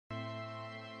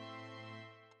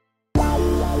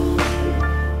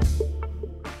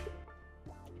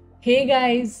Hey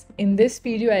guys, in this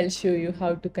video I'll show you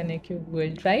how to connect your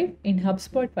Google Drive in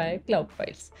HubSpot via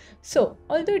CloudFIles. So,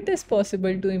 although it is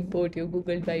possible to import your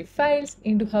Google Drive files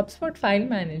into HubSpot File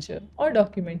Manager or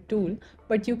document tool,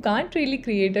 but you can't really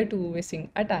create a two-way sync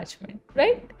attachment,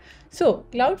 right? So,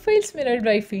 CloudFiles Mirror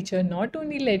Drive feature not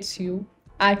only lets you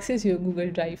access your Google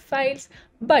Drive files,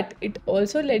 but it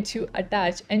also lets you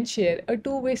attach and share a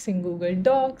two-way sync Google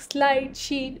Doc, slide,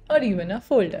 sheet, or even a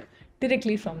folder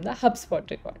directly from the HubSpot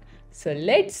record. So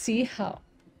let's see how.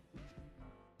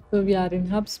 So we are in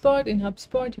HubSpot. In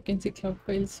HubSpot, you can see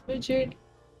CloudFiles widget.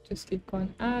 Just click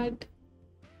on Add.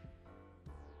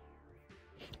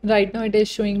 Right now it is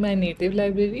showing my native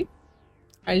library.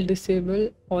 I'll disable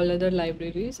all other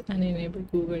libraries and enable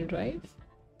Google Drive.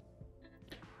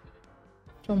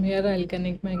 From here, I'll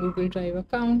connect my Google Drive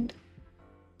account.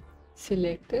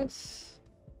 Select this.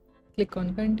 Click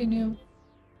on Continue.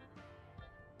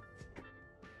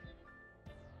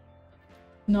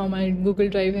 Now my Google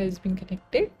Drive has been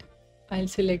connected. I'll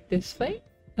select this file.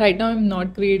 Right now I'm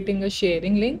not creating a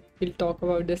sharing link. We'll talk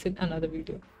about this in another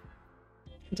video.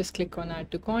 Just click on Add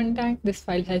to Contact. This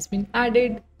file has been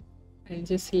added. I'll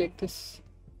just select this.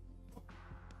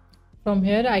 From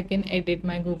here I can edit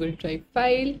my Google Drive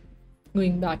file.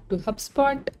 Going back to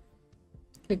HubSpot.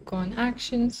 Click on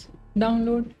Actions,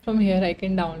 Download. From here I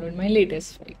can download my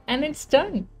latest file. And it's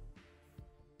done.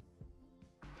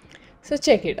 So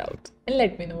check it out and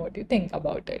let me know what you think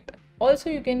about it. Also,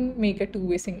 you can make a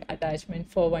two-way sync attachment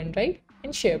for OneDrive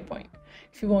and SharePoint.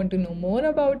 If you want to know more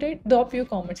about it, drop your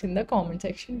comments in the comment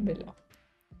section below.